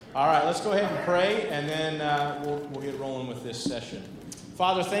All right, let's go ahead and pray, and then we'll get rolling with this session.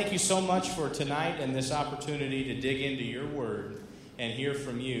 Father, thank you so much for tonight and this opportunity to dig into your word and hear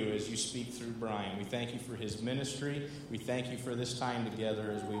from you as you speak through Brian. We thank you for his ministry. We thank you for this time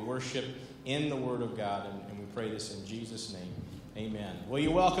together as we worship in the word of God, and we pray this in Jesus' name. Amen. Will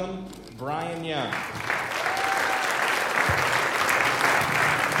you welcome Brian Young?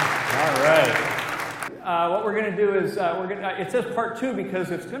 All right. What we're going to do is it says part 2 because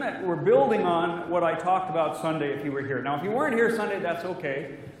we're building on what I talked about Sunday if you were here. Now, if you weren't here Sunday, that's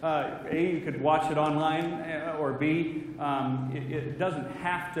okay. A, you could watch it online, or B, it doesn't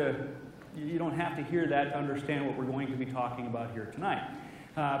have to. You don't have to hear that to understand what we're going to be talking about here tonight.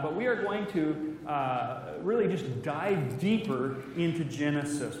 But we are going to really just dive deeper into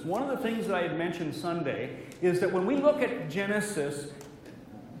Genesis. One of the things that I had mentioned Sunday is that when we look at Genesis,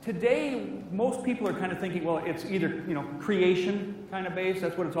 today most people are kind of thinking, well, it's either creation kind of based,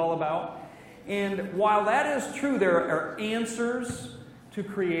 that's what it's all about. And while that is true, there are answers to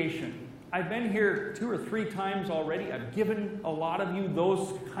creation. I've been here 2 or 3 times already. I've given a lot of you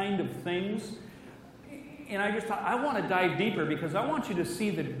those kind of things. And I just thought, I want to dive deeper because I want you to see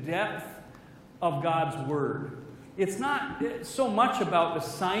the depth of God's Word. It's not so much about the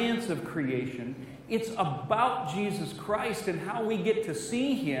science of creation. It's about Jesus Christ and how we get to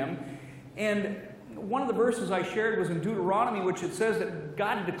see Him. And one of the verses I shared was in Deuteronomy, which it says that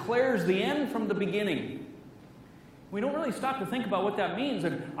God declares the end from the beginning. We don't really stop to think about what that means.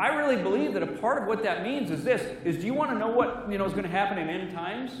 And I really believe that a part of what that means is this, is do you want to know what is going to happen in end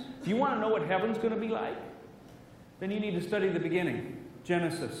times? Do you want to know what heaven's going to be like? Then you need to study the beginning,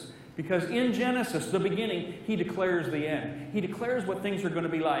 Genesis. Because in Genesis, the beginning, He declares the end. He declares what things are going to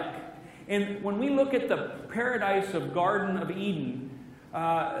be like. And when we look at the paradise of Garden of Eden,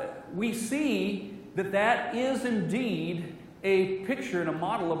 we see that that is indeed a picture and a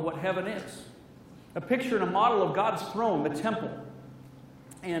model of what heaven is. A picture and a model of God's throne, the temple.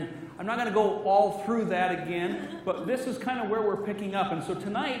 And I'm not going to go all through that again, but this is kind of where we're picking up. And so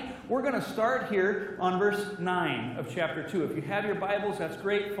tonight, we're going to start here on verse 9 of chapter 2. If you have your Bibles, that's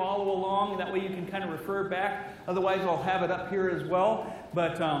great. Follow along. That way you can kind of refer back. Otherwise, I'll have it up here as well.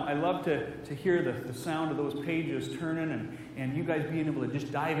 But I love to hear the sound of those pages turning and you guys being able to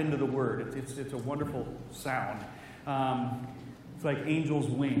just dive into the Word. It's a wonderful sound. It's like angels'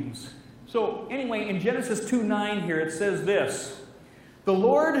 wings. So anyway, in Genesis 2:9 here, it says this. The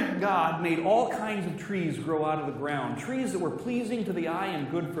Lord God made all kinds of trees grow out of the ground, trees that were pleasing to the eye and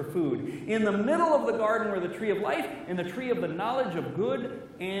good for food. In the middle of the garden were the tree of life and the tree of the knowledge of good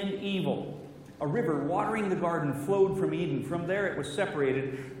and evil. A river watering the garden flowed from Eden. From there it was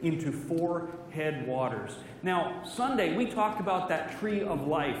separated into 4 headwaters. Now, Sunday we talked about that tree of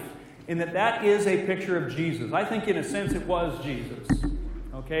life, and that is a picture of Jesus. I think in a sense it was Jesus.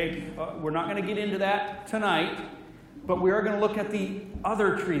 Okay? We're not going to get into that tonight. But we are going to look at the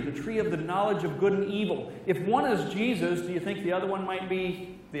other tree, the tree of the knowledge of good and evil. If one is Jesus, do you think the other one might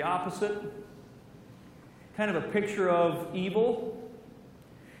be the opposite? Kind of a picture of evil?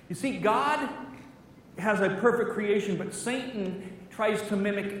 You see, God has a perfect creation, but Satan tries to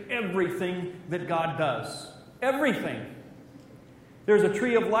mimic everything that God does. Everything. There's a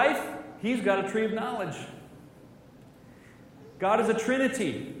tree of life. He's got a tree of knowledge. God is a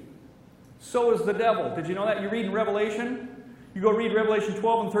Trinity. So is the devil. Did you know that? You read in Revelation. You go read Revelation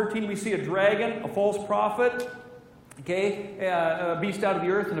 12 and 13. We see a dragon, a false prophet, a beast out of the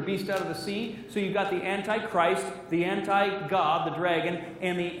earth and a beast out of the sea. So you've got the Antichrist, the anti-God, the dragon,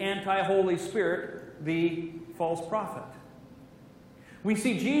 and the anti-Holy Spirit, the false prophet. We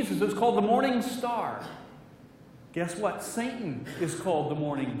see Jesus is called the morning star. Guess what? Satan is called the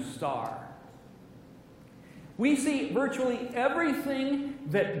morning star. We see virtually everything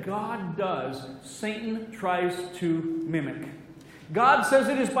that God does, Satan tries to mimic. God says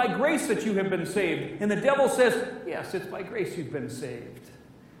it is by grace that you have been saved. And the devil says, yes, it's by grace you've been saved.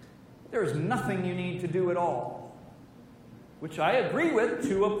 There is nothing you need to do at all. Which I agree with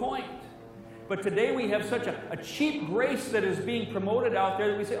to a point. But today we have such a cheap grace that is being promoted out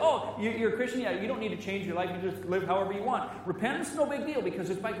there that we say, oh, you're a Christian? Yeah, you don't need to change your life. You just live however you want. Repentance, no big deal because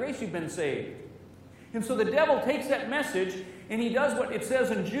it's by grace you've been saved. And so the devil takes that message and he does what it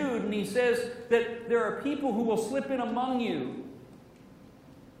says in Jude, and he says that there are people who will slip in among you.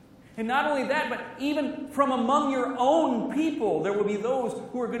 And not only that, but even from among your own people, there will be those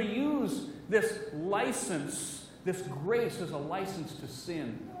who are going to use this license, this grace as a license to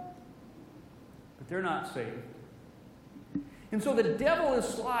sin. But they're not saved. And so the devil is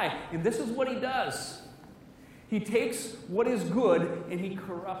sly, and this is what he does. He takes what is good and he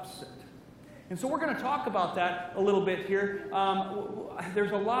corrupts it. And so we're going to talk about that a little bit here.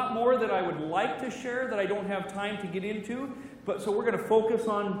 There's a lot more that I would like to share that I don't have time to get into, so we're going to focus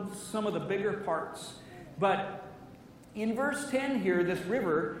on some of the bigger parts. But in verse 10 here, this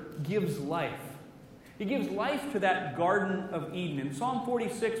river gives life. It gives life to that Garden of Eden. In Psalm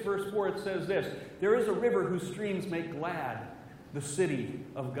 46, verse 4, it says this: "There is a river whose streams make glad the city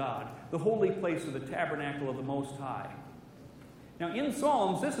of God, the holy place of the tabernacle of the Most High." Now, in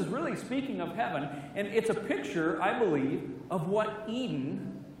Psalms, this is really speaking of heaven, and it's a picture, I believe, of what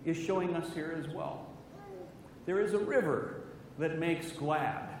Eden is showing us here as well. There is a river that makes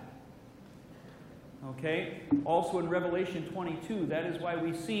glad. Okay? Also in Revelation 22, that is why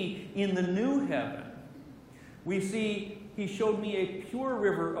we see in the new heaven, we see, he showed me a pure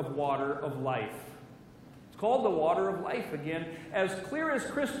river of water of life. It's called the water of life again, as clear as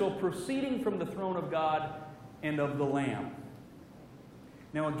crystal, proceeding from the throne of God and of the Lamb.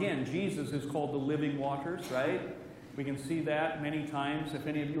 Now again, Jesus is called the living waters, right? We can see that many times. If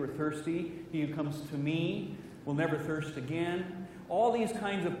any of you are thirsty, he who comes to me will never thirst again. All these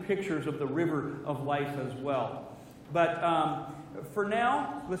kinds of pictures of the river of life as well. But for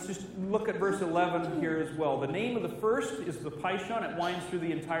now, let's just look at verse 11 here as well. The name of the first is the Pishon. It winds through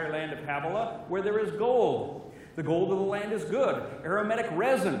the entire land of Havilah, where there is gold. The gold of the land is good. Aromatic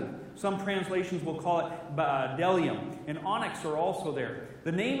resin. Some translations will call it bdellium. And onyx are also there.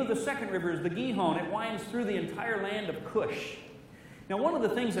 The name of the second river is the Gihon. It winds through the entire land of Cush. Now, one of the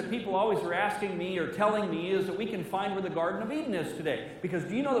things that people always are asking me or telling me is that we can find where the Garden of Eden is today. Because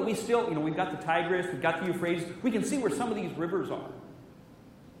do you know that we still, we've got the Tigris, we've got the Euphrates, we can see where some of these rivers are.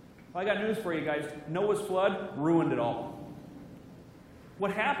 Well, I got news for you guys. Noah's flood ruined it all.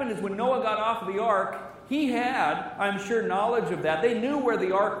 What happened is when Noah got off of the ark, he had, I'm sure, knowledge of that. They knew where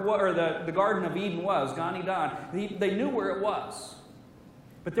the ark or the Garden of Eden was, Gan Eden. They knew where it was.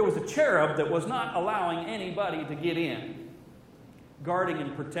 But there was a cherub that was not allowing anybody to get in, guarding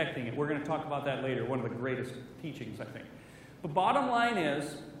and protecting it. We're going to talk about that later, one of the greatest teachings, I think. The bottom line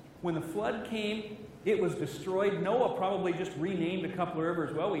is, when the flood came, it was destroyed. Noah probably just renamed a couple of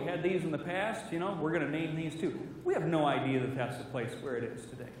rivers. Well, we had these in the past, we're going to name these too. We have no idea that that's the place where it is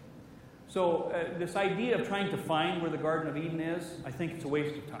today. So this idea of trying to find where the Garden of Eden is, I think it's a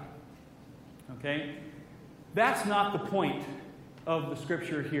waste of time. Okay? That's not the point of the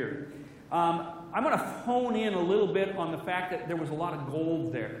scripture here. I'm going to hone in a little bit on the fact that there was a lot of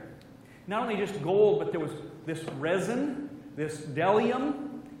gold there. Not only just gold, but there was this resin, this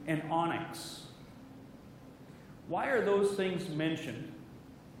bdellium, and onyx. Why are those things mentioned?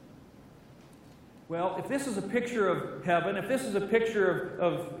 Well, if this is a picture of heaven, if this is a picture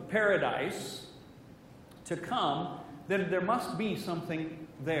of paradise to come, then there must be something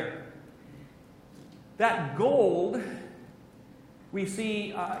there. That gold we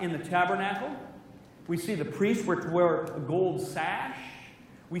see in the tabernacle. We see the priests were to wear a gold sash.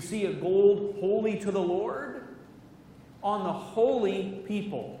 We see a gold holy to the Lord. On the holy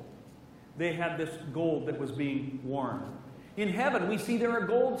people, they had this gold that was being worn. In heaven, we see there are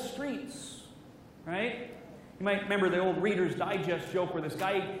gold streets, right? You might remember the old Reader's Digest joke where this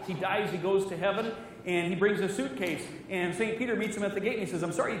guy, he dies, he goes to heaven, and he brings a suitcase, and St. Peter meets him at the gate, and he says,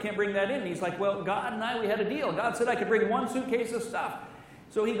 "I'm sorry, you can't bring that in." And he's like, "Well, God and I, we had a deal. God said I could bring one suitcase of stuff."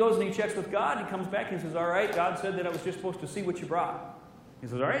 So he goes and he checks with God. He comes back and he says, "All right, God said that I was just supposed to see what you brought." He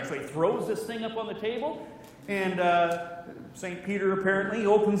says, "All right." So he throws this thing up on the table. And St. Peter apparently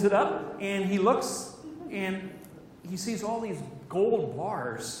opens it up. And he looks and he sees all these gold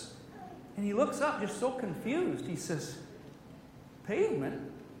bars. And he looks up just so confused. He says, "Pavement?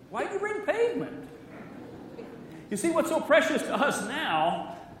 Why'd you bring pavement?" You see, what's so precious to us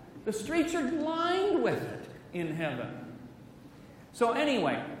now, the streets are lined with it in heaven. So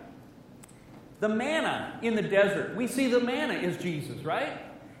anyway, the manna in the desert. We see the manna is Jesus, right?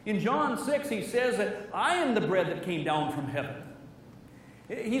 In John 6, he says that I am the bread that came down from heaven.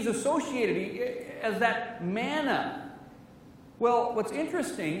 He's associated as that manna. Well, what's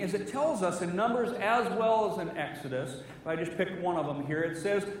interesting is it tells us in Numbers as well as in Exodus, if I just pick one of them here, it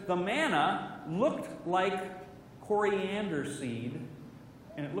says the manna looked like coriander seed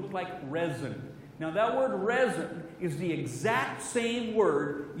and it looked like resin. Now, that word resin is the exact same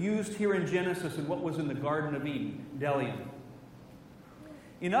word used here in Genesis and what was in the Garden of Eden, bdellium.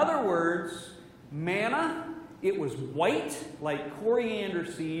 In other words, manna, it was white like coriander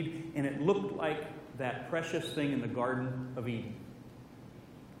seed, and it looked like that precious thing in the Garden of Eden.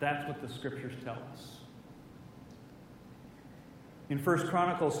 That's what the scriptures tell us. In 1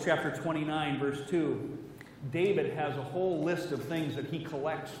 Chronicles chapter 29, verse 2, David has a whole list of things that he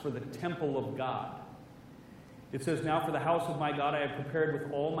collects for the temple of God. It says, now for the house of my God I have prepared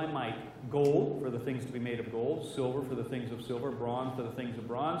with all my might gold for the things to be made of gold, silver for the things of silver, bronze for the things of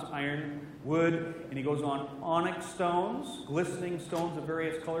bronze, iron, wood, and he goes on, onyx stones, glistening stones of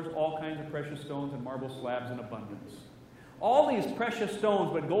various colors, all kinds of precious stones, and marble slabs in abundance. All these precious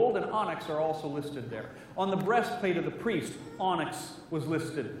stones, but gold and onyx are also listed there. On the breastplate of the priest, onyx was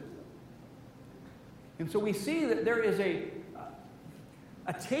listed. And so we see that there is a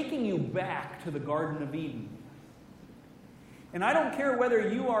taking you back to the Garden of Eden. And I don't care whether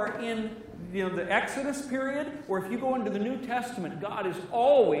you are in the Exodus period or if you go into the New Testament, God is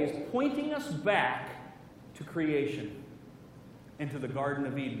always pointing us back to creation and to the Garden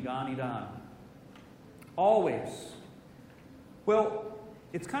of Eden, Gan Eden. Always. Well,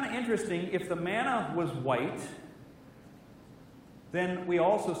 it's kind of interesting. If the manna was white, then we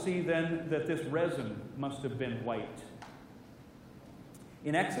also see then that this resin must have been white.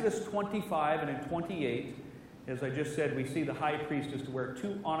 In Exodus 25 and in 28, as I just said, we see the high priest is to wear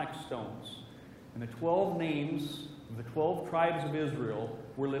 2 onyx stones. And the 12 names of the 12 tribes of Israel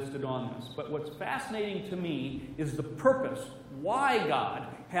were listed on this. But what's fascinating to me is the purpose, why God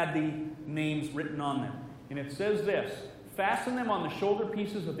had the names written on them. And it says this, fasten them on the shoulder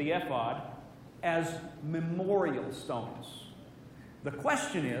pieces of the ephod as memorial stones. The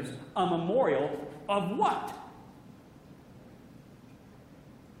question is, a memorial of what?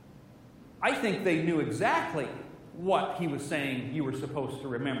 I think they knew exactly what he was saying you were supposed to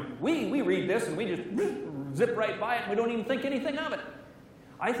remember. We read this and we just zip right by it and we don't even think anything of it.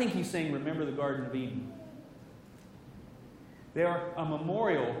 I think he's saying, remember the Garden of Eden. They are a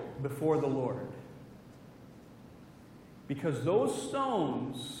memorial before the Lord. Because those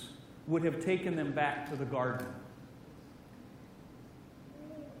stones would have taken them back to the garden.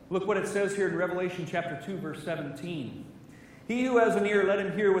 Look what it says here in Revelation chapter 2, verse 17. He who has an ear, let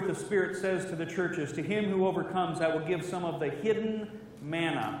him hear what the Spirit says to the churches. To him who overcomes, I will give some of the hidden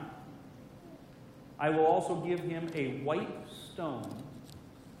manna. I will also give him a white stone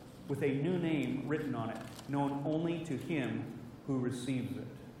with a new name written on it, known only to him who receives it.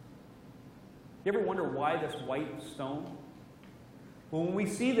 You ever wonder why this white stone? Well, when we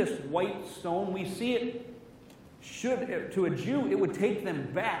see this white stone, we see it to a Jew, it would take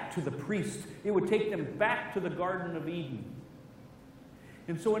them back to the priest. It would take them back to the Garden of Eden.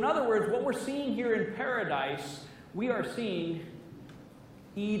 And so, in other words, what we're seeing here in paradise, we are seeing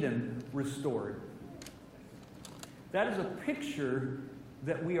Eden restored. That is a picture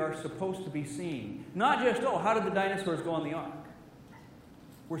that we are supposed to be seeing. Not just, how did the dinosaurs go on the ark?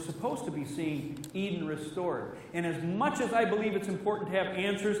 We're supposed to be seeing Eden restored. And as much as I believe it's important to have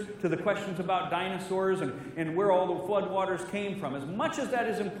answers to the questions about dinosaurs and where all the floodwaters came from, as much as that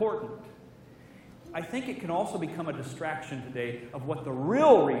is important, I think it can also become a distraction today of what the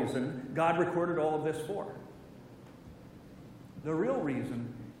real reason God recorded all of this for. The real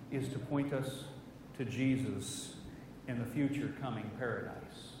reason is to point us to Jesus and the future coming paradise.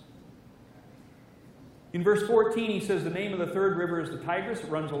 In verse 14, he says, the name of the third river is the Tigris. It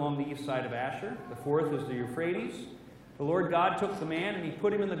runs along the east side of Asher. The fourth is the Euphrates. The Lord God took the man and he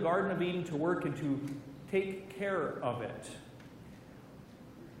put him in the Garden of Eden to work and to take care of it.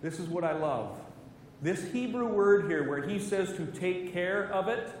 This is what I love. This Hebrew word here where he says to take care of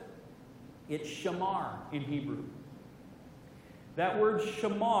it, it's shamar in Hebrew. That word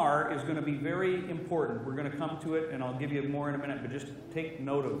shamar is going to be very important. We're going to come to it and I'll give you more in a minute, but just take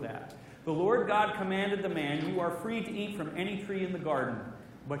note of that. The Lord God commanded the man, you are free to eat from any tree in the garden,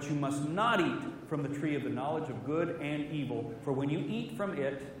 but you must not eat from the tree of the knowledge of good and evil, for when you eat from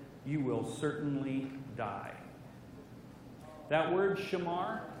it, you will certainly die. That word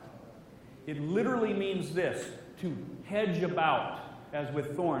shamar, it literally means this, to hedge about, as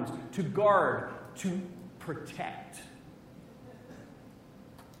with thorns, to guard, to protect.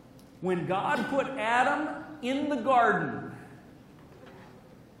 When God put Adam in the garden,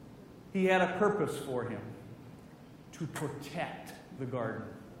 he had a purpose for him, to protect the garden.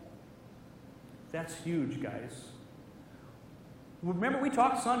 That's huge, guys. Remember, we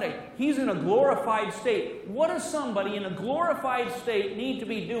talked Sunday. He's in a glorified state. What does somebody in a glorified state need to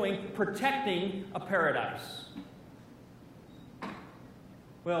be doing protecting a paradise?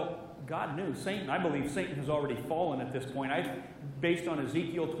 Well, God knew. Satan, I believe Satan has already fallen at this point. Based on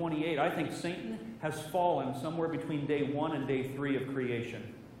Ezekiel 28, I think Satan has fallen somewhere between day 1 and day 3 of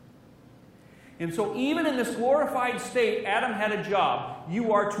creation. And so even in this glorified state, Adam had a job.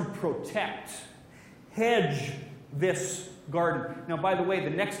 You are to protect, hedge this garden. Now, by the way, the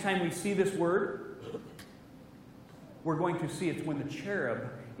next time we see this word, we're going to see it's when the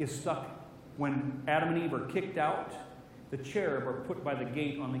cherub is stuck. When Adam and Eve are kicked out, The cherub are put by the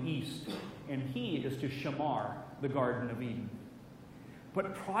gate on the east, and he is to shamar the Garden of Eden.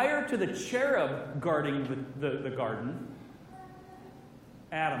 But prior to the cherub guarding the garden,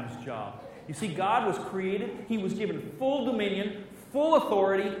 Adam's job. You see, God was created. He was given full dominion, full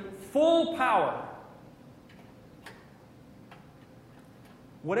authority, full power.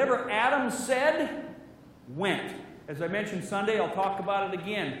 Whatever Adam said, went. As I mentioned Sunday, I'll talk about it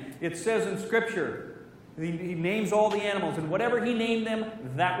again. It says in Scripture, he names all the animals, and whatever he named them,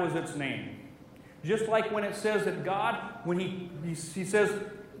 that was its name. Just like when it says that God, when he says,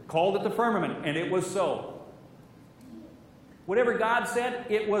 called it the firmament, and it was so. Whatever God said,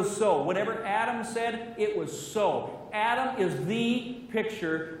 it was so. Whatever Adam said, it was so. Adam is the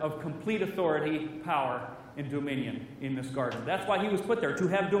picture of complete authority, power, and dominion in this garden. That's why he was put there, to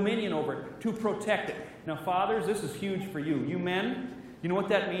have dominion over it, to protect it. Now, fathers, this is huge for you. You men, you know what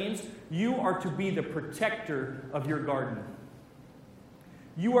that means? You are to be the protector of your garden.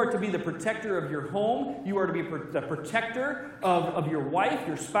 You are to be the protector of your home. You are to be the protector of your wife,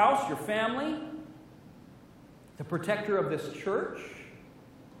 your spouse, your family. The protector of this church.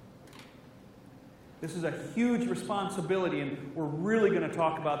 This is a huge responsibility, and we're really going to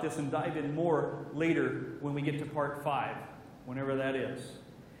talk about this and dive in more later when we get to part 5, whenever that is.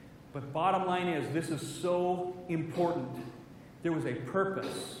 But bottom line is, this is so important. There was a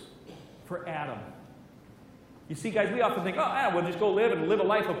purpose for Adam. You see, guys, we often think, we'll just go live a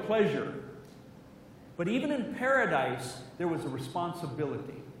life of pleasure. But even in paradise, there was a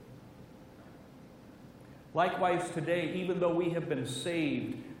responsibility. Likewise today, even though we have been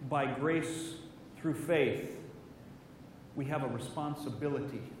saved by grace through faith, we have a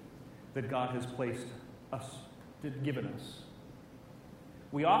responsibility that God has given us.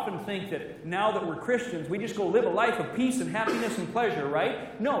 We often think that now that we're Christians, we just go live a life of peace and happiness and pleasure,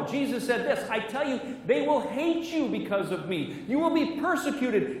 right? No, Jesus said this, I tell you, they will hate you because of me. You will be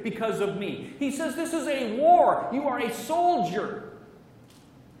persecuted because of me. He says this is a war. You are a soldier.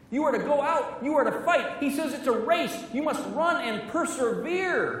 You are to go out. You are to fight. He says it's a race. You must run and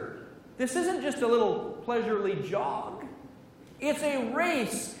persevere. This isn't just a little leisurely jog. It's a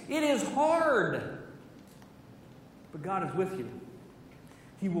race. It is hard. But God is with you.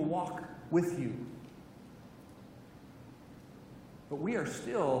 He will walk with you. But we are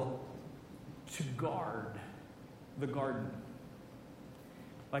still to guard the garden.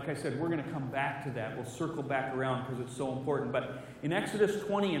 Like I said, we're going to come back to that. We'll circle back around because it's so important. But in Exodus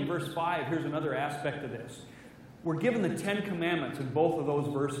 20 and verse 5, here's another aspect of this. We're given the 10 Commandments in both of those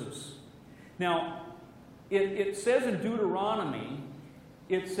verses. Now, it says in Deuteronomy,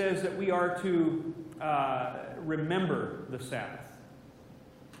 it says that we are to remember the Sabbath.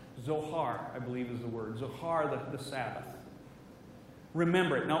 Zohar, I believe is the word. Zohar, the Sabbath.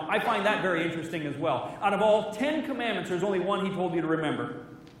 Remember it. Now, I find that very interesting as well. Out of all 10 commandments, there's only one he told you to remember.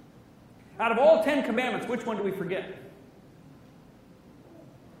 Out of all 10 commandments, which one do we forget?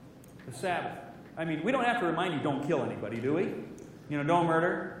 The Sabbath. I mean, we don't have to remind you, don't kill anybody, do we? You know, don't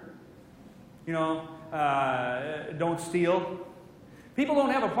murder. You know, don't steal. People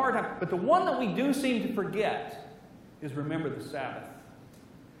don't have a hard time. But the one that we do seem to forget is remember the Sabbath.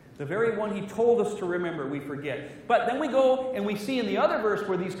 The very one he told us to remember, we forget. But then we go and we see in the other verse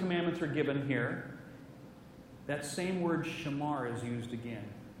where these commandments are given here, that same word shamar is used again.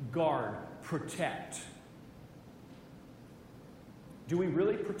 Guard, protect. Do we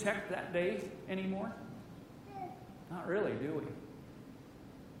really protect that day anymore? Not really, do we?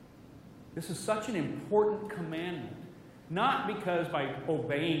 This is such an important commandment. Not because by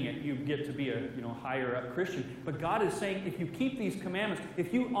obeying it you get to be a higher up Christian, but God is saying if you keep these commandments,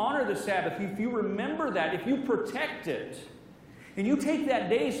 if you honor the Sabbath, if you remember that, if you protect it, and you take that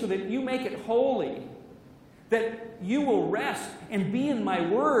day so that you make it holy, that you will rest and be in my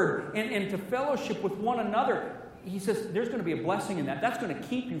word and to fellowship with one another, he says there's going to be a blessing in that. That's going to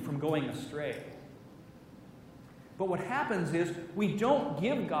keep you from going astray. But what happens is we don't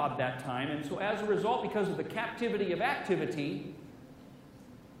give God that time, and so as a result, because of the captivity of activity,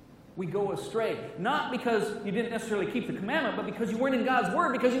 we go astray. Not because you didn't necessarily keep the commandment, but because you weren't in God's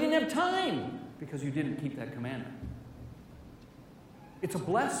word, because you didn't have time, because you didn't keep that commandment. It's a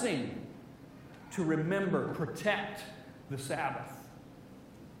blessing to remember, protect the Sabbath.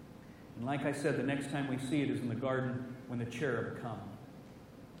 And like I said, the next time we see it is in the garden when the cherub come.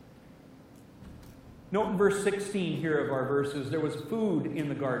 Note in verse 16 here of our verses, there was food in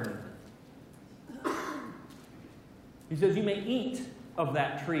the garden. He says, you may eat of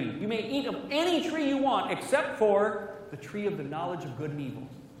that tree. You may eat of any tree you want, except for the tree of the knowledge of good and evil.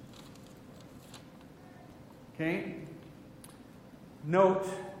 Okay? Note,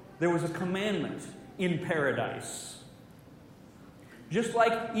 there was a commandment in paradise. Just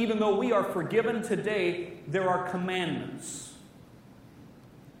like even though we are forgiven today, there are commandments.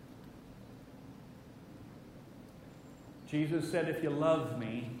 Jesus said, if you love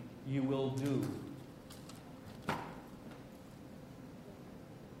me, you will do.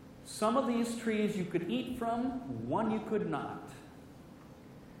 Some of these trees you could eat from, one you could not.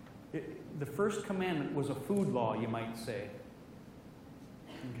 The first commandment was a food law, you might say.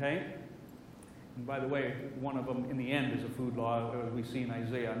 Okay? And by the way, one of them in the end is a food law, as we see in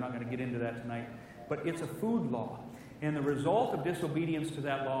Isaiah. I'm not going to get into that tonight. But it's a food law. And the result of disobedience to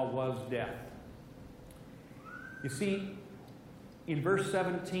that law was death. You see, in verse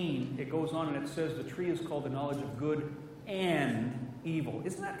 17, it goes on and it says the tree is called the knowledge of good and evil.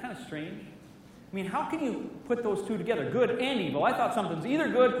 Isn't that kind of strange? I mean, how can you put those two together, good and evil? I thought something's either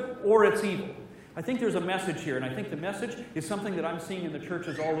good or it's evil. I think there's a message here, and I think the message is something that I'm seeing in the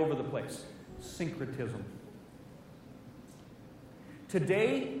churches all over the place. Syncretism.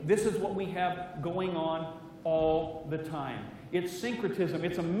 Today, this is what we have going on all the time. It's syncretism.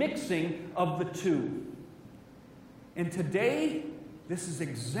 It's a mixing of the two. And today, this is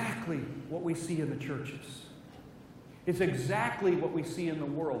exactly what we see in the churches. It's exactly what we see in the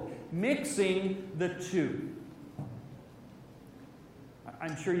world. Mixing the two.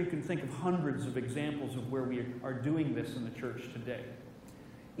 I'm sure you can think of hundreds of examples of where we are doing this in the church today.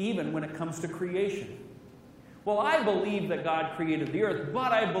 Even when it comes to creation. Well, I believe that God created the earth,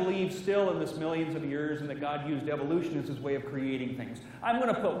 but I believe still in this millions of years and that God used evolution as his way of creating things. I'm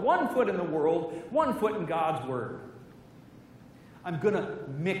going to put one foot in the world, one foot in God's word. I'm going to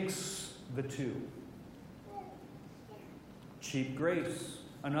mix the two. Cheap grace,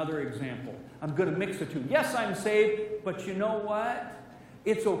 another example. I'm going to mix the two. Yes, I'm saved, but you know what?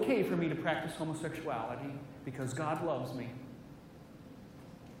 It's okay for me to practice homosexuality because God loves me.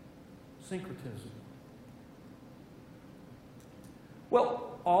 Syncretism.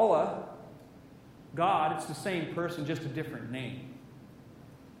 Well, Allah, God, it's the same person, just a different name.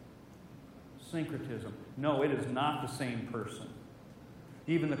 Syncretism. No, it is not the same person.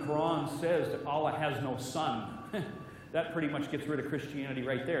 Even the Quran says that Allah has no son. That pretty much gets rid of Christianity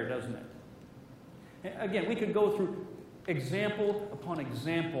right there, doesn't it? Again, we could go through example upon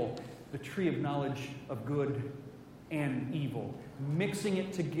example, the tree of knowledge of good and evil, mixing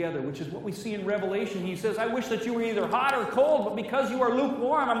it together, which is what we see in Revelation. He says, I wish that you were either hot or cold, but because you are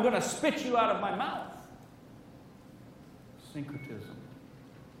lukewarm, I'm going to spit you out of my mouth. Syncretism.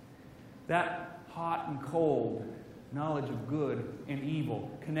 That hot and cold knowledge of good and evil,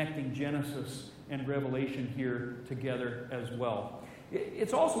 connecting Genesis and Revelation here together as well.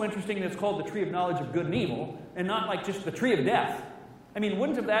 It's also interesting that it's called the tree of knowledge of good and evil, and not like just the tree of death. I mean,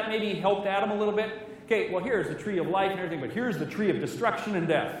 wouldn't have that maybe helped Adam a little bit? Okay, well, here's the tree of life and everything, but here's the tree of destruction and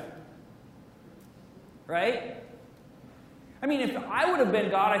death. Right? I mean, if I would have been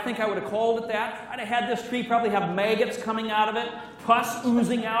God, I think I would have called it that. I'd have had this tree probably have maggots coming out of it, pus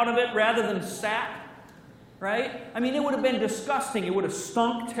oozing out of it rather than sap. Right? I mean, it would have been disgusting. It would have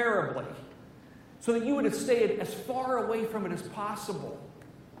stunk terribly. So that you would have stayed as far away from it as possible.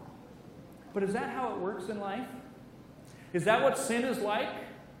 But is that how it works in life? Is that what sin is like?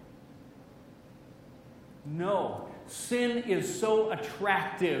 No. Sin is so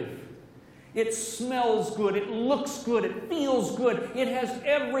attractive. It smells good. It looks good. It feels good. It has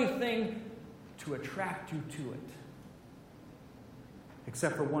everything to attract you to it.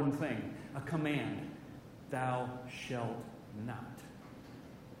 Except for one thing, a command. Thou shalt not.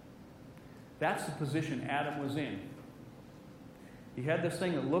 That's the position Adam was in. He had this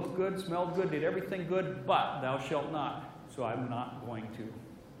thing that looked good, smelled good, did everything good, but thou shalt not. So I'm not going to.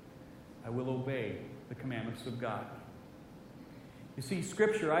 I will obey the commandments of God. You see,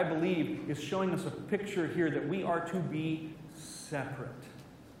 Scripture, I believe, is showing us a picture here that we are to be separate.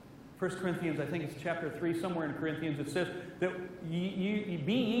 1 Corinthians, I think it's chapter 3, somewhere in Corinthians, it says that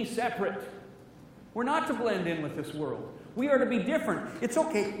be ye separate. We're not to blend in with this world. We are to be different. It's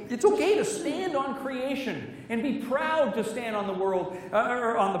okay. It's okay to stand on creation and be proud to stand on the world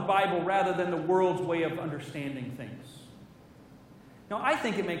or on the Bible rather than the world's way of understanding things. Now, I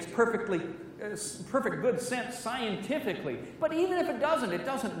think it makes perfect good sense scientifically. But even if it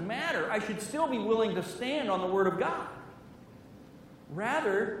doesn't matter. I should still be willing to stand on the Word of God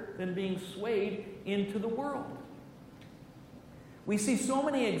rather than being swayed into the world. We see so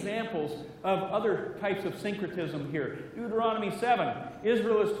many examples of other types of syncretism here. Deuteronomy 7,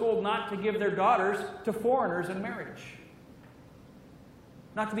 Israel is told not to give their daughters to foreigners in marriage.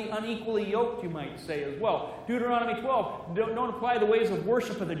 Not to be unequally yoked, you might say as well. Deuteronomy 12, don't apply the ways of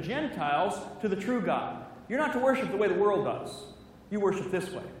worship of the Gentiles to the true God. You're not to worship the way the world does. You worship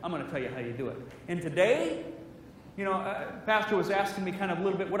this way. I'm going to tell you how you do it. And today, Pastor was asking me kind of a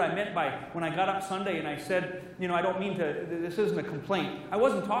little bit what I meant by when I got up Sunday and I said, I don't mean to, this isn't a complaint. I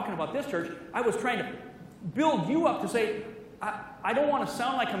wasn't talking about this church. I was trying to build you up to say, I don't want to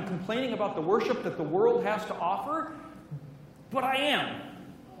sound like I'm complaining about the worship that the world has to offer, but I am.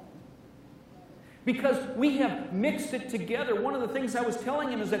 Because we have mixed it together. One of the things I was telling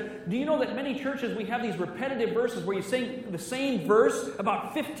him is that, do you know that many churches we have these repetitive verses where you sing the same verse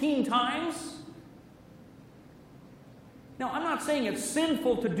about 15 times? Now, I'm not saying it's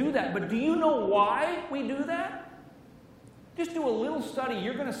sinful to do that, but do you know why we do that? Just do a little study.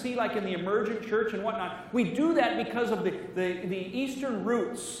 You're going to see, like in the emergent church and whatnot, we do that because of the Eastern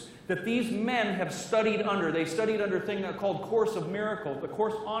roots that these men have studied under. They studied under a thing called Course of Miracles, the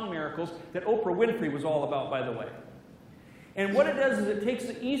Course on Miracles, that Oprah Winfrey was all about, by the way. And what it does is it takes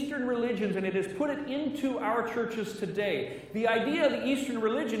the Eastern religions and it has put it into our churches today. The idea of the Eastern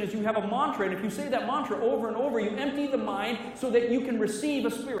religion is you have a mantra, and if you say that mantra over and over, you empty the mind so that you can receive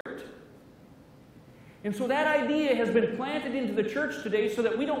a spirit. And so that idea has been planted into the church today so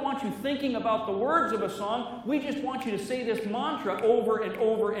that we don't want you thinking about the words of a song. We just want you to say this mantra over and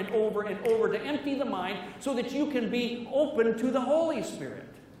over and over and over to empty the mind so that you can be open to the Holy Spirit.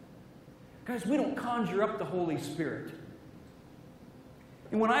 Guys, we don't conjure up the Holy Spirit.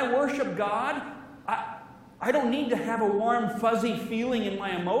 And when I worship God, I don't need to have a warm, fuzzy feeling in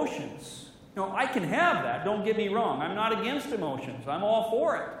my emotions. No, I can have that, don't get me wrong. I'm not against emotions. I'm all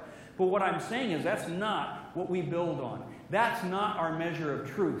for it. But what I'm saying is that's not what we build on. That's not our measure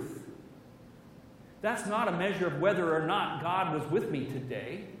of truth. That's not a measure of whether or not God was with me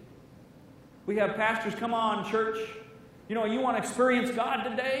today. We have pastors, come on, church. You want to experience God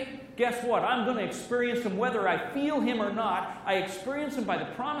today? Guess what? I'm going to experience Him whether I feel Him or not. I experience Him by the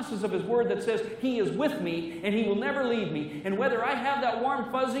promises of His Word that says He is with me and He will never leave me. And whether I have that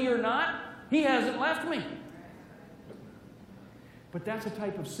warm fuzzy or not, He hasn't left me. But that's a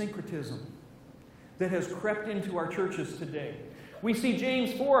type of syncretism that has crept into our churches today. We see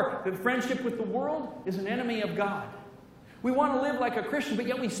James 4, that friendship with the world is an enemy of God. We want to live like a Christian, but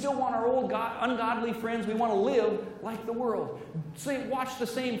yet we still want our old ungodly friends. We want to live like the world. Watch the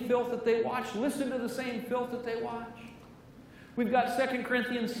same filth that they watch. Listen to the same filth that they watch. We've got 2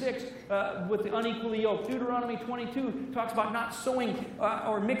 Corinthians 6 with the unequally yoked. Deuteronomy 22 talks about not sowing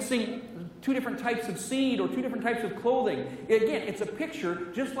or mixing two different types of seed or two different types of clothing. Again, it's a picture,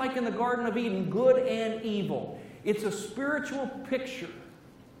 just like in the Garden of Eden, good and evil. It's a spiritual picture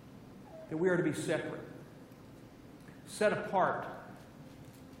that we are to be separate, set apart,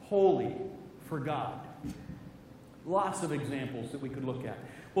 holy for God. Lots of examples that we could look at.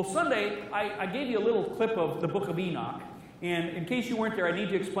 Well, Sunday, I gave you a little clip of the book of Enoch. And in case you weren't there, I need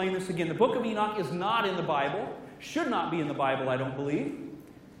to explain this again. The book of Enoch is not in the Bible. Should not be in the Bible, I don't believe.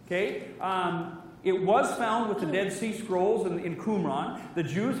 Okay? It was found with the Dead Sea Scrolls in Qumran. The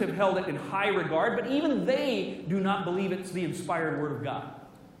Jews have held it in high regard, but even they do not believe it's the inspired Word of God.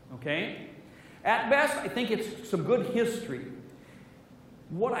 Okay? At best, I think it's some good history.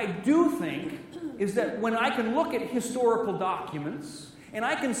 What I do think is that when I can look at historical documents, and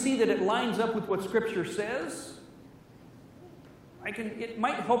I can see that it lines up with what Scripture says, it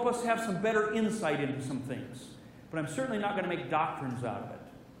might help us have some better insight into some things. But I'm certainly not going to make doctrines out of it.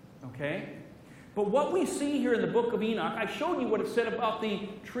 Okay? But what we see here in the book of Enoch, I showed you what it said about the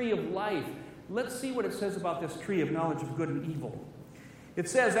tree of life. Let's see what it says about this tree of knowledge of good and evil. It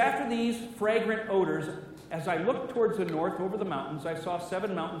says, after these fragrant odors, as I looked towards the north over the mountains, I saw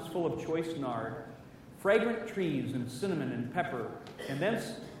 7 mountains full of choice nard, fragrant trees and cinnamon and pepper, and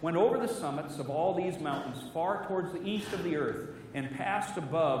thence went over the summits of all these mountains far towards the east of the earth, and passed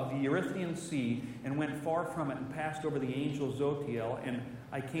above the Erythraean Sea, and went far from it, and passed over the angel Zotiel, and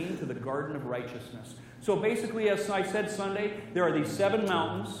I came to the garden of righteousness. So basically, as I said Sunday, there are these 7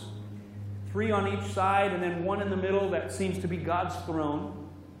 mountains, 3 on each side, and then 1 in the middle that seems to be God's throne.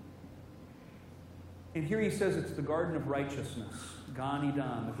 And here he says it's the garden of righteousness, Gan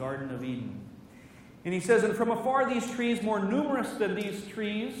Eden, the Garden of Eden. And he says, and from afar these trees, more numerous than these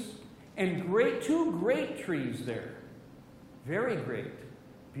trees, and 2 great trees there. Very great,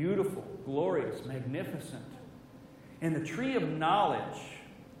 beautiful, glorious, magnificent. And the tree of knowledge,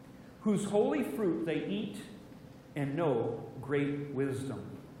 whose holy fruit they eat and know great wisdom.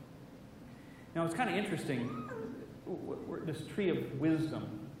 Now it's kind of interesting, this tree of wisdom,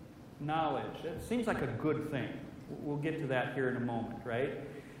 knowledge, it seems like a good thing. We'll get to that here in a moment, right?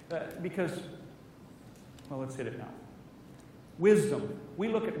 Because, well, let's hit it now. Wisdom. We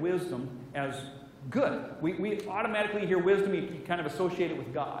look at wisdom as good. We automatically hear wisdom, you kind of associate it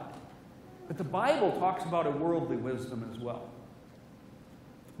with God. But the Bible talks about a worldly wisdom as well.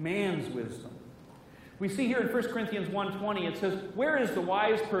 Man's wisdom. We see here in 1 Corinthians 1:20, it says, "Where is the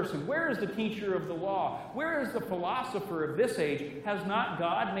wise person? Where is the teacher of the law? Where is the philosopher of this age? Has not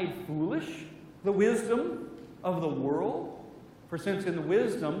God made foolish the wisdom of the world? For since in the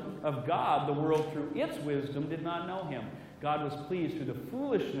wisdom of God, the world through its wisdom did not know him, God was pleased through the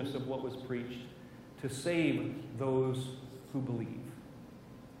foolishness of what was preached to save those who believe."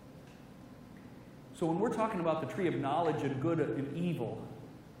 So when we're talking about the tree of knowledge of good and evil,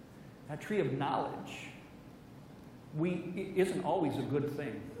 that tree of knowledge isn't always a good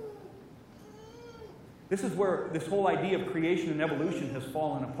thing. This is where this whole idea of creation and evolution has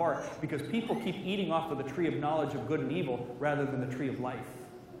fallen apart, because people keep eating off of the tree of knowledge of good and evil rather than the tree of life.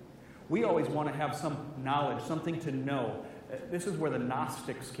 We always want to have some knowledge, something to know. This is where the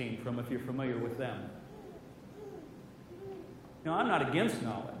Gnostics came from, if you're familiar with them. Now, I'm not against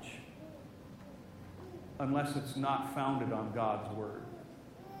knowledge, unless it's not founded on God's Word.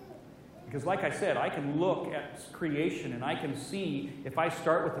 Because like I said, I can look at creation and I can see, if I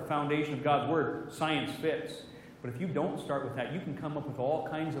start with the foundation of God's Word, science fits. But if you don't start with that, you can come up with all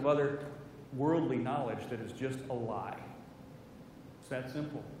kinds of other worldly knowledge that is just a lie. It's that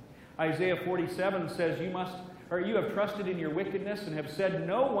simple. Isaiah 47 says, you have trusted in your wickedness and have said,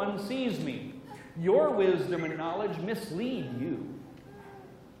 "No one sees me." Your wisdom and knowledge mislead you.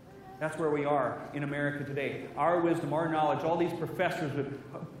 That's where we are in America today. Our wisdom, our knowledge, all these professors with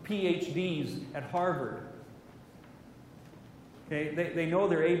PhDs at Harvard. Okay, they know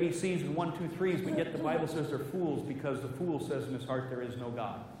their ABCs and 1, 2, 3s, but yet the Bible says they're fools, because the fool says in his heart there is no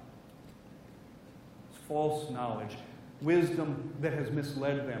God. It's false knowledge, wisdom that has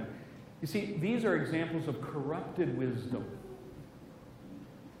misled them. You see, these are examples of corrupted wisdom.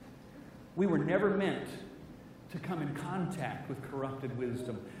 We were never meant to come in contact with corrupted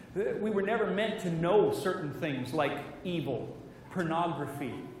wisdom. We were never meant to know certain things like evil,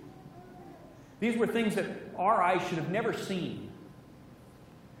 pornography. These were things that our eyes should have never seen.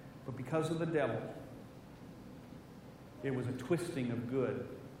 But because of the devil, it was a twisting of good.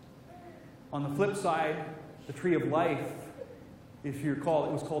 On the flip side, the tree of life, if you recall,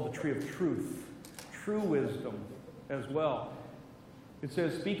 it was called the tree of truth. True wisdom as well. It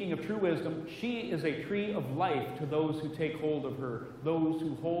says, speaking of true wisdom, she is a tree of life to those who take hold of her. Those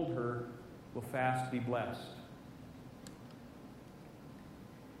who hold her will fast be blessed.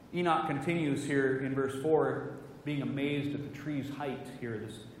 Enoch continues here in verse 4, being amazed at the tree's height here,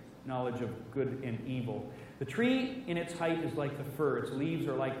 this knowledge of good and evil. The tree in its height is like the fir. Its leaves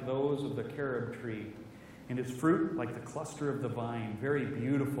are like those of the carob tree, and its fruit like the cluster of the vine, very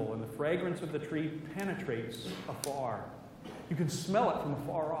beautiful. And the fragrance of the tree penetrates afar. You can smell it from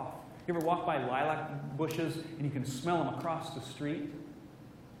afar off. You ever walk by lilac bushes and you can smell them across the street?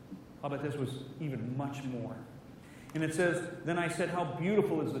 How about this was even much more? And it says, "Then I said, how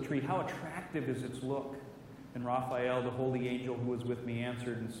beautiful is the tree, how attractive is its look. And Raphael, the holy angel who was with me,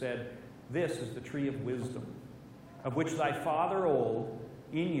 answered and said, this is the tree of wisdom, of which thy father old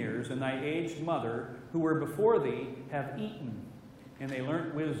in years and thy aged mother, who were before thee, have eaten. And they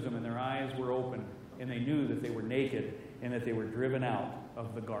learnt wisdom, and their eyes were opened, and they knew that they were naked, and that they were driven out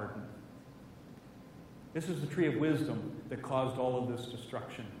of the garden." This is the tree of wisdom that caused all of this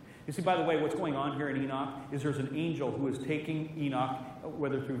destruction. You see, by the way, what's going on here in Enoch is there's an angel who is taking Enoch,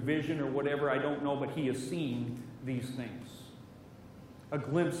 whether through vision or whatever, I don't know, but he is seeing these things. A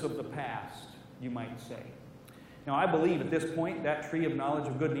glimpse of the past, you might say. Now, I believe at this point that tree of knowledge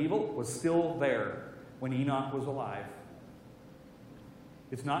of good and evil was still there when Enoch was alive.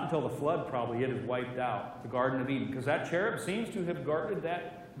 It's not until the flood probably it is wiped out, the Garden of Eden, because that cherub seems to have guarded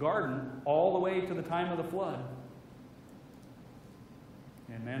that garden all the way to the time of the flood.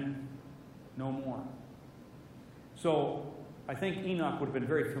 And then no more. So I think Enoch would have been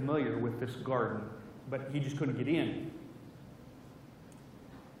very familiar with this garden, but he just couldn't get in.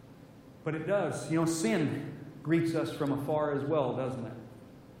 But it does. Sin greets us from afar as well, doesn't it?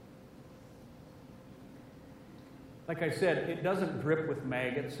 Like I said, it doesn't drip with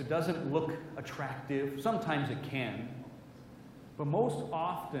maggots. It doesn't look attractive. Sometimes it can. But most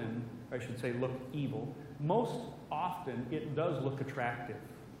often, I should say look evil, most often it does look attractive.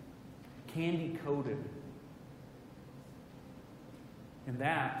 Candy-coated. And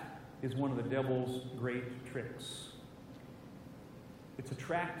that is one of the devil's great tricks. It's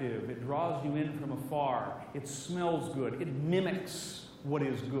attractive. It draws you in from afar. It smells good. It mimics what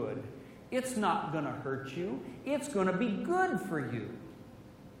is good. It's not going to hurt you. It's going to be good for you.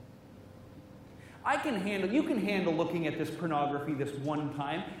 You can handle looking at this pornography this one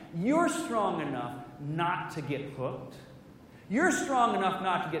time. You're strong enough not to get hooked. You're strong enough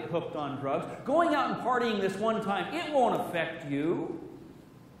not to get hooked on drugs. Going out and partying this one time, it won't affect you.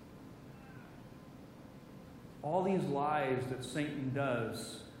 All these lies that Satan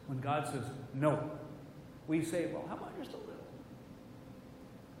does, when God says, no, we say, well, how about just a little?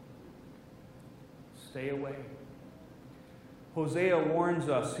 Stay away. Hosea warns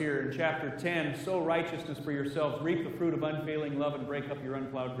us here in chapter 10, sow righteousness for yourselves, reap the fruit of unfailing love, and break up your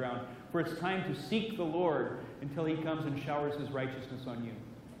unplowed ground. For it's time to seek the Lord until he comes and showers his righteousness on you.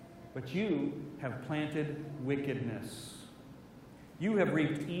 But you have planted wickedness. You have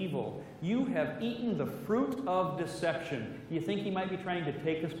reaped evil. You have eaten the fruit of deception. Do you think he might be trying to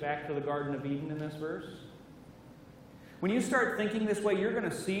take us back to the Garden of Eden in this verse? When you start thinking this way, you're going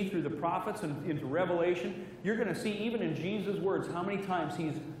to see through the prophets and into Revelation, you're going to see even in Jesus' words how many times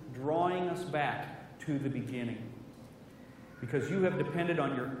he's drawing us back to the beginning. Because you have depended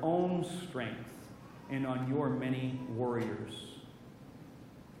on your own strength and on your many warriors.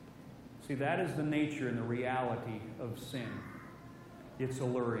 See, that is the nature and the reality of sin. It's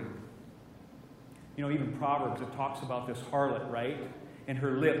alluring. You know, even Proverbs, it talks about this harlot, right? And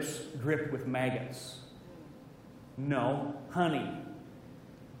her lips drip with maggots. No, honey.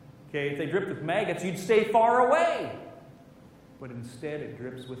 Okay, if they dripped with maggots, you'd stay far away. But instead, it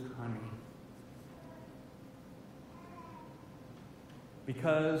drips with honey.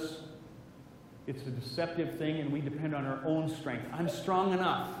 Because it's a deceptive thing and we depend on our own strength. I'm strong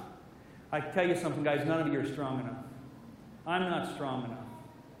enough. I tell you something, guys, none of you are strong enough. I'm not strong enough.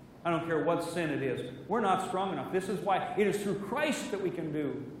 I don't care what sin it is. We're not strong enough. This is why it is through Christ that we can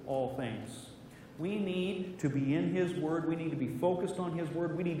do all things. We need to be in His Word. We need to be focused on His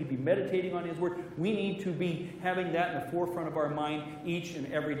Word. We need to be meditating on His Word. We need to be having that in the forefront of our mind each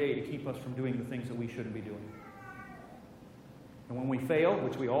and every day to keep us from doing the things that we shouldn't be doing. And when we fail,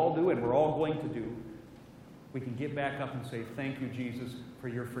 which we all do and we're all going to do, we can get back up and say, thank you, Jesus, for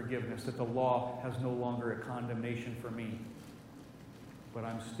your forgiveness, that the law has no longer a condemnation for me. But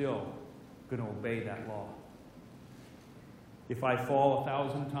I'm still going to obey that law. If I fall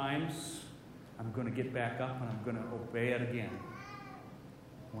 1,000 times, I'm going to get back up and I'm going to obey it again.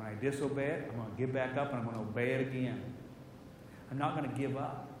 When I disobey it, I'm going to get back up and I'm going to obey it again. I'm not going to give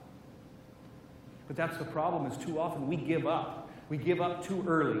up. But that's the problem, is too often we give up. We give up too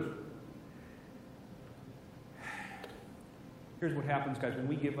early. Here's what happens, guys, when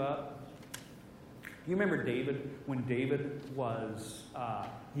we give up. You remember David? When David was,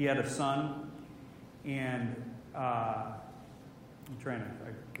 he had a son, and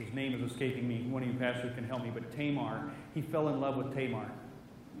his name is escaping me. One of you pastors can help me, but Tamar, he fell in love with Tamar,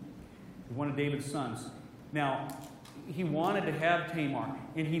 one of David's sons. Now, he wanted to have Tamar,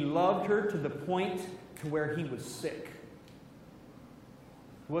 and he loved her to the point to where he was sick.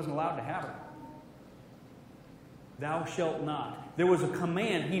 He wasn't allowed to have her. Thou shalt not. There was a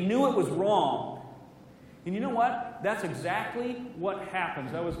command. He knew it was wrong. And you know what? That's exactly what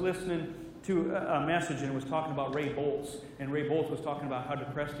happens. I was listening to a message, and it was talking about Ray Boltz. And Ray Boltz was talking about how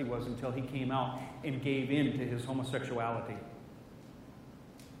depressed he was until he came out and gave in to his homosexuality.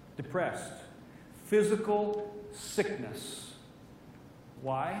 Depressed. Physical sickness.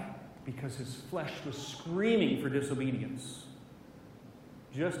 Why? Because his flesh was screaming for disobedience.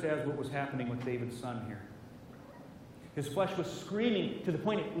 Just as what was happening with David's son here. His flesh was screaming to the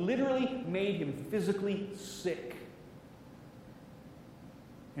point it literally made him physically sick.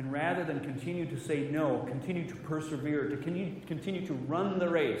 And rather than continue to say no, continue to persevere, to continue to run the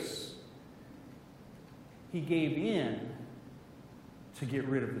race, he gave in to get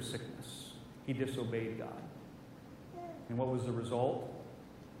rid of the sickness. He disobeyed God. And what was the result?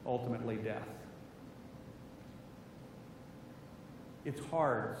 Ultimately, death. It's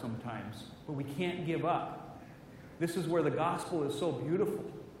hard sometimes, but we can't give up. This is where the gospel is so beautiful.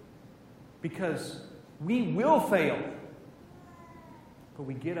 Because we will fail. But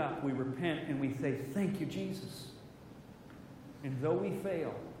we get up, we repent, and we say, thank you, Jesus. And though we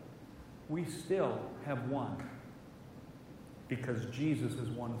fail, we still have won. Because Jesus has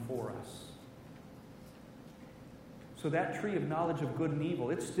won for us. So that tree of knowledge of good and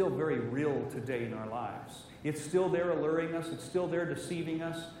evil, it's still very real today in our lives. It's still there alluring us. It's still there deceiving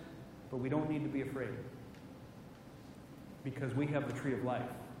us. But we don't need to be afraid. Because we have the tree of life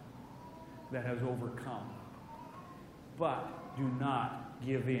that has overcome. But do not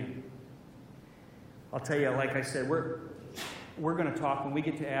give in. I'll tell you, like I said, we're going to talk when we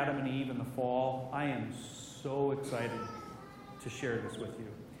get to Adam and Eve in the fall. I am so excited to share this with you.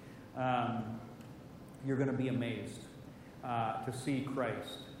 You're going to be amazed to see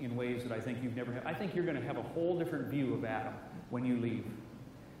Christ in ways that I think you've never had. I think you're going to have a whole different view of Adam when you leave.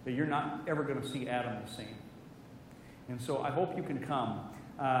 That you're not ever going to see Adam the same. And so I hope you can come.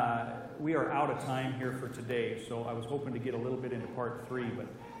 We are out of time here for today, so I was hoping to get a little bit into part 3, but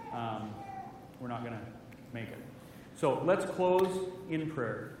we're not going to make it. So let's close in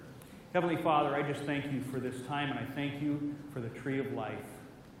prayer. Heavenly Father, I just thank you for this time, and I thank you for the tree of life.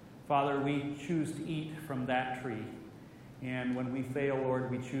 Father, we choose to eat from that tree. And when we fail,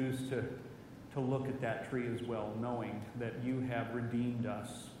 Lord, we choose to look at that tree as well, knowing that you have redeemed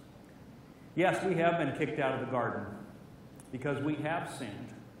us. Yes, we have been kicked out of the garden because we have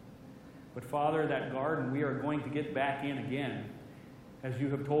sinned. But Father, that garden we are going to get back in again, as you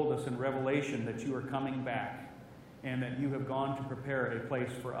have told us in Revelation that you are coming back and that you have gone to prepare a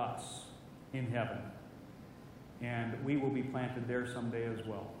place for us in heaven. And we will be planted there someday as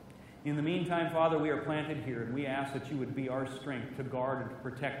well. In the meantime, Father, we are planted here, and we ask that you would be our strength to guard and to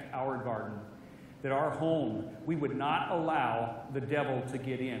protect our garden. That our home, we would not allow the devil to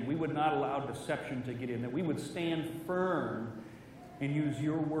get in. We would not allow deception to get in. That we would stand firm and use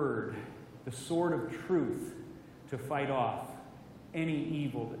your word, the sword of truth, to fight off any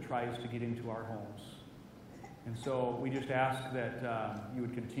evil that tries to get into our homes. And so we just ask that you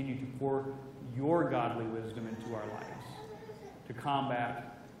would continue to pour your godly wisdom into our lives to combat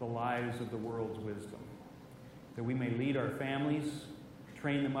the lies of the world's wisdom. That we may lead our families,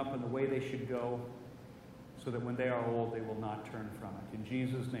 train them up in the way they should go, so that when they are old, they will not turn from it. In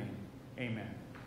Jesus' name, amen.